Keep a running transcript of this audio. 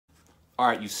All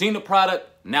right, you've seen the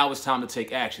product. Now it's time to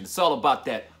take action. It's all about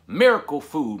that miracle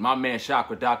food. My man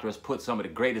Chakra Doctor has put some of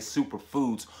the greatest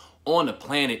superfoods on the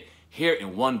planet here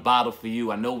in one bottle for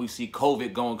you. I know we see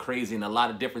COVID going crazy and a lot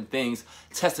of different things,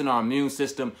 testing our immune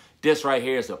system. This right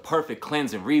here is a perfect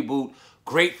cleanse and reboot.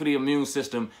 Great for the immune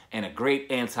system and a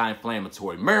great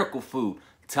anti-inflammatory. Miracle food.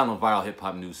 Tell them Viral Hip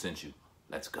Hop News sent you.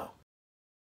 Let's go.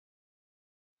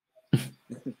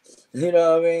 You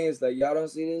know what I mean? It's like, y'all don't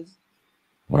see this?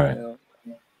 Right. You know?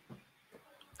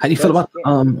 How do you feel about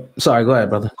sorry, go ahead,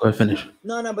 brother. Go ahead, finish.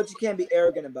 No, but you can't be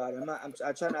arrogant about it.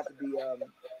 I try not to be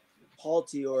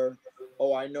haughty or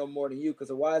I know more than you,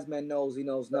 because a wise man knows he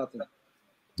knows nothing.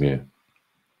 Yeah.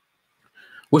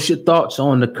 What's your thoughts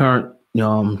on the current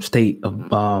state of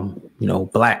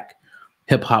black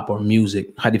hip hop or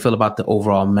music? How do you feel about the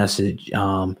overall message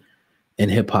in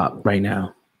hip hop right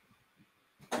now?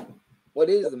 What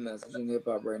is the message in hip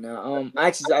hop right now?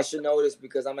 Actually, I should know this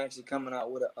because I'm actually coming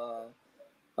out with a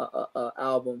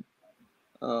album.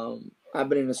 I've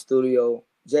been in the studio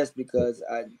just because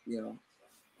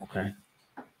Okay.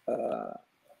 I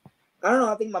don't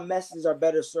know. I think my messages are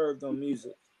better served on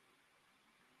music.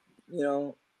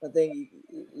 I think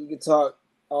you can talk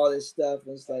all this stuff,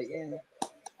 and it's like, yeah.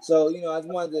 So I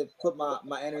just wanted to put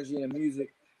my energy in the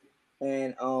music,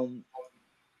 and and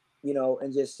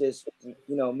just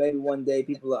maybe one day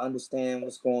people will understand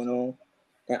what's going on,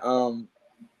 and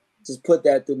just put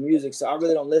that through music. So I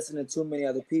really don't listen to too many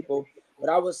other people, but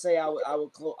I would say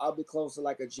I'll be close to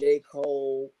like a J.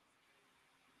 Cole,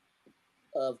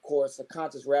 of course, a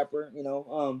conscious rapper,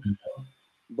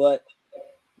 but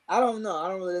I don't know. I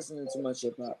don't really listen to too much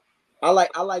hip hop. I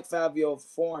like Fabio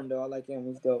Foreign though. I like him.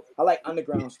 He's dope. I like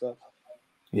underground stuff.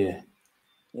 Yeah.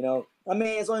 I mean,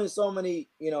 it's only so many,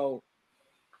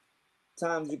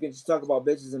 times you can just talk about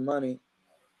bitches and money.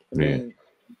 I mean,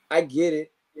 I get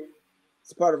it.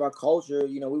 It's part of our culture.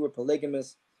 We were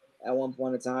polygamous at one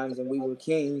point in times, and we were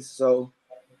kings. So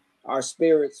our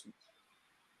spirits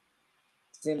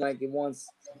seem like it wants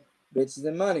bitches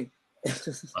and money. You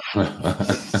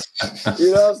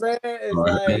know what I'm saying? It's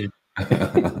like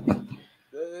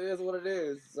it is what it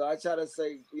is. So I try to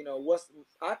say,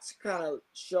 I kind of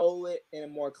show it in a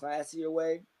more classier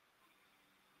way,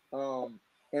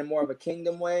 in more of a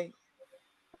kingdom way.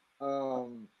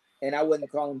 And I wouldn't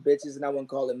call them bitches, and I wouldn't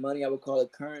call it money. I would call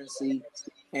it currency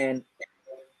and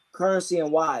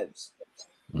wives.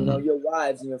 Your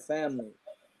wives and your family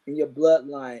and your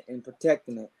bloodline and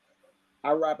protecting it.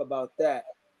 I rap about that.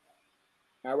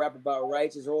 I rap about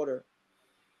righteous order,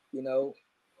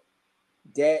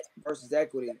 debt versus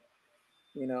equity,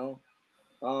 will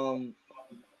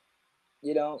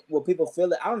people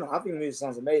feel it? I don't know. I think music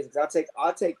sounds amazing. I take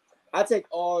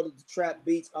all the trap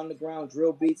beats, underground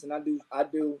drill beats, and I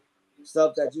do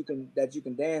stuff that you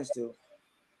can dance to.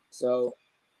 So,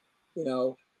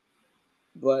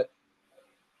 but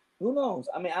who knows?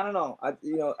 I mean, I don't know. I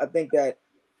think that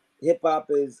hip hop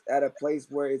is at a place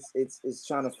where it's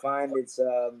trying to find its.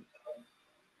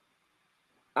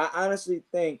 I honestly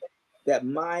think that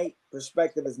my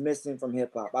perspective is missing from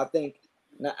hip hop. I think,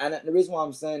 and the reason why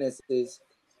I'm saying this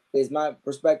is my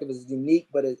perspective is unique,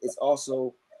 but it's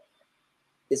also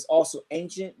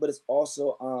ancient, but it's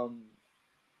also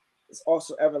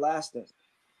everlasting.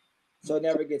 So it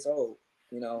never gets old.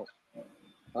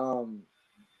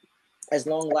 As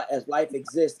long as life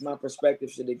exists, my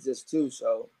perspective should exist too.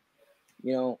 So,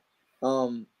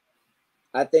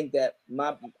 I think that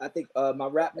my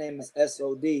rap name is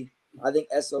SOD. I think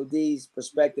SOD's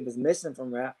perspective is missing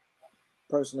from rap,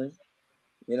 personally.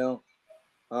 And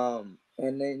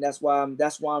then that's why I'm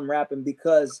rapping,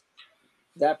 because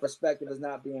that perspective is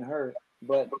not being heard.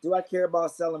 But do I care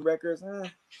about selling records? I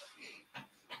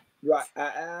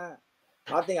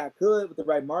think I could with the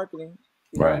right marketing,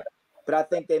 right? But I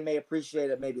think they may appreciate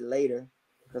it maybe later,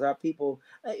 because our people.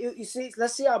 You see,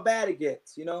 let's see how bad it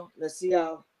gets. Let's see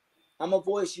how. I'm a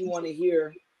voice you want to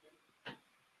hear.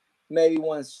 Maybe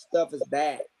when stuff is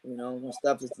bad, when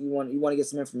stuff is you want to get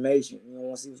some information,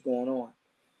 want to see what's going on,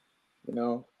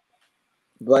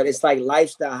 But it's like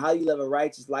lifestyle. How you live a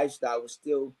righteous lifestyle with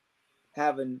still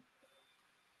having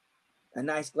a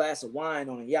nice glass of wine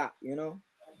on a yacht,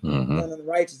 Nothing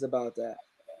unrighteous about that.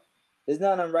 There's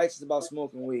nothing unrighteous about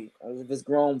smoking weed, if it's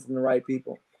grown from the right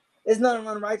people. There's nothing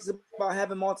unrighteous about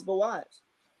having multiple wives.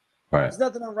 Right. There's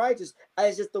nothing unrighteous.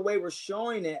 It's just the way we're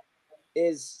showing it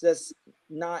is just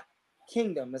not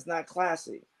kingdom. It's not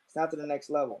classy. It's not to the next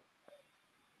level.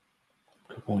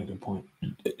 Good point.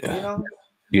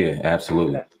 Yeah,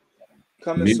 absolutely.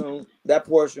 Coming soon. That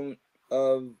portion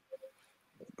of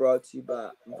brought to you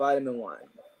by Vitamin Wine.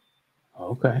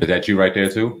 Okay. Is that you right there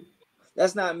too?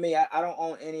 That's not me. I don't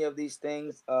own any of these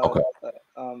things. Okay.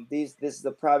 This is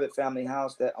a private family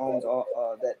house that owns all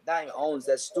that not even owns,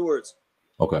 that stewards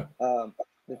Okay.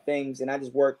 the things, and I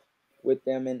just work with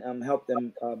them and help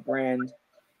them brand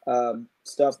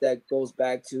stuff that goes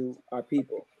back to our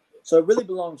people. So it really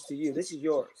belongs to you. This is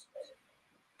yours.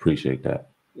 Appreciate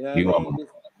that. You know what I mean?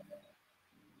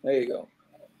 There you go.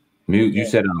 You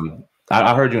said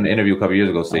I heard you in an interview a couple years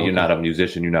ago say you're not a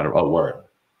musician. You're not a word.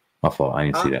 My fault. I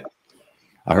didn't see that.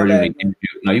 I heard you in an interview.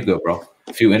 No, you go, bro.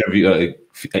 An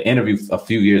interview a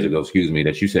few years ago, excuse me,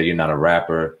 that you said you're not a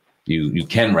rapper. You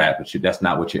can rap, but that's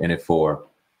not what you're in it for.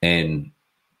 And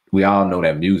we all know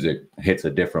that music hits a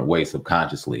different way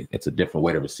subconsciously. It's a different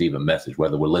way to receive a message,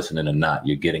 whether we're listening or not.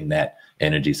 You're getting that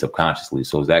energy subconsciously.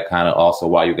 So is that kind of also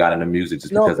why you got into music?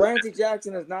 Just no, Brandon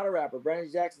Jackson is not a rapper.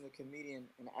 Brandon Jackson is a comedian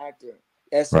and actor.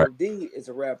 SOD is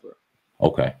a rapper.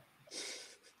 Okay.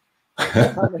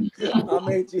 I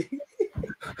made you.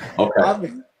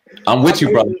 Okay. I'm with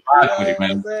you, brother.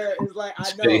 Man. It's like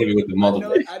I know. With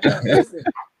the Listen,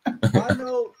 I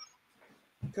know.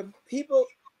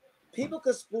 People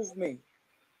could spoof me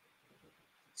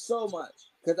so much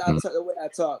because the way I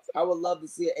talk. I would love to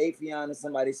see an Afion or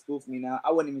somebody spoof me now.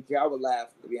 I wouldn't even care. I would laugh,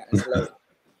 to be honest,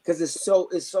 because it's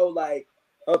so like,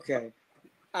 okay,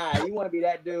 you want to be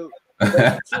that dude? But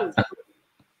it's the truth.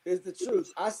 It's the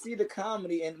truth. I see the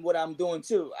comedy in what I'm doing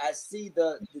too. I see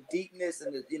the deepness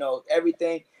and the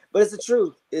everything. But it's the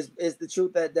truth. It's the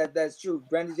truth that's true.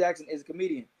 Brandon Jackson is a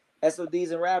comedian. SOD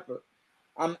is a rapper.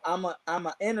 I'm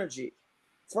a energy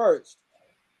first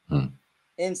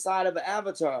inside of an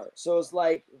avatar. So it's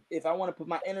like if I want to put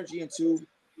my energy into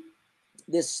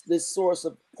this source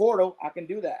of portal, I can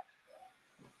do that.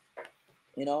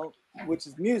 Which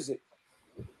is music.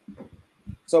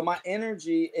 So my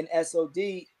energy in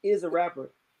SOD is a rapper.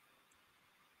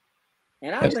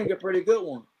 And I think a pretty good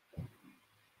one.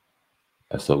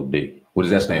 SOD. What does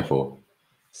that stand for?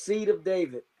 Seed of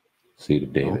David. Seed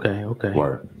of David. Okay.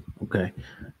 Word. Okay.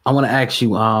 I want to ask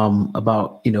you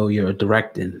about your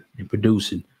directing and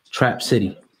producing Trap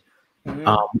City. Mm-hmm.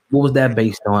 What was that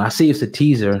based on? I see it's a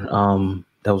teaser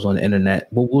that was on the internet.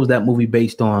 What was that movie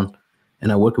based on?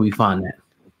 And where can we find that?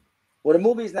 Well, the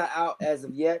movie's not out as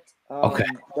of yet. Okay.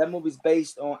 That movie's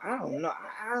based on, I don't know.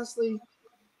 I honestly,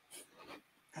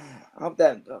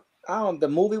 the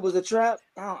movie was a trap.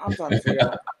 I'm trying to figure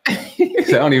out. I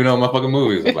don't even know what my fucking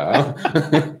movie is about.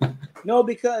 No,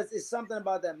 because it's something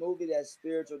about that movie that's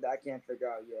spiritual that I can't figure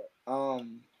out yet.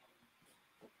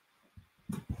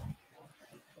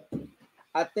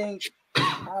 I think,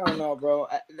 I don't know, bro.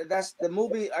 That's the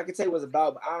movie I could tell you what it's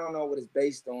about, but I don't know what it's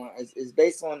based on. It's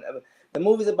based on, the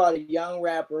movie's about a young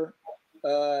rapper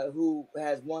who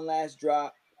has one last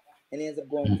drop and ends up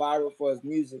going viral for his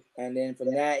music. And then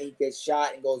from that, he gets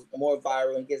shot and goes more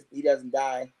viral and he doesn't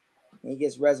die. And he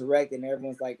gets resurrected and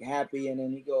everyone's like happy. And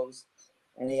then he goes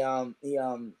and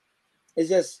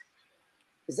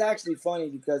it's actually funny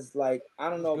because like, I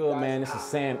don't know. Good, man. This is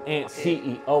Sam Ant,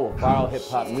 CEO of Viral Hip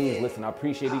Hop News. Listen, I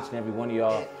appreciate each and every one of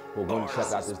y'all who are going to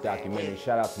check out this documentary.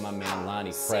 Shout out to my man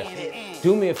Lonnie Fresh.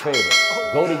 Do me a favor.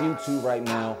 Go to YouTube right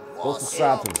now. Go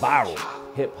subscribe to Viral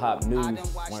Hip Hop News,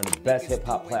 one of the best hip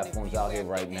hop platforms out here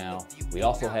right now. We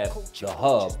also have The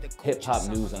Hub, Hip Hop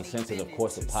News Uncensored, of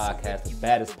course, the podcast, the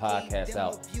baddest podcast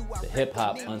out, the Hip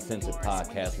Hop Uncensored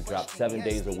podcast. We drop 7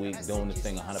 days a week, doing this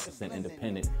thing 100%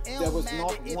 independent. There was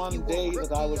not one day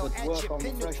that I was at work on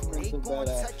the Fresh Prince of Bel-Air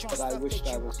that I wished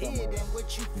I was somewhere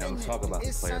else. Now let's talk about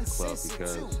the Players Club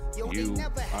because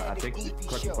I think,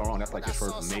 correct me if I'm wrong, that's like your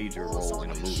first major role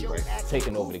in a movie, right?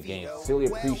 Taking over the game. Sincerely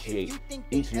appreciate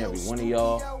each and every one of y'all.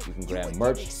 You can grab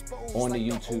merch on the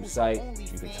YouTube site.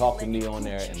 You can talk to me on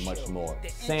there and much more.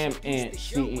 Sam Ant,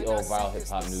 CEO of Viral Hip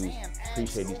Hop News.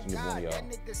 Appreciate each and every one of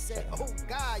y'all. Oh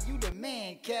God, you the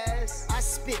man, Cass. I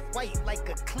spit white like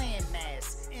a clan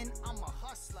mask, and I'm a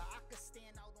hustler. I could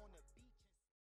stand out on the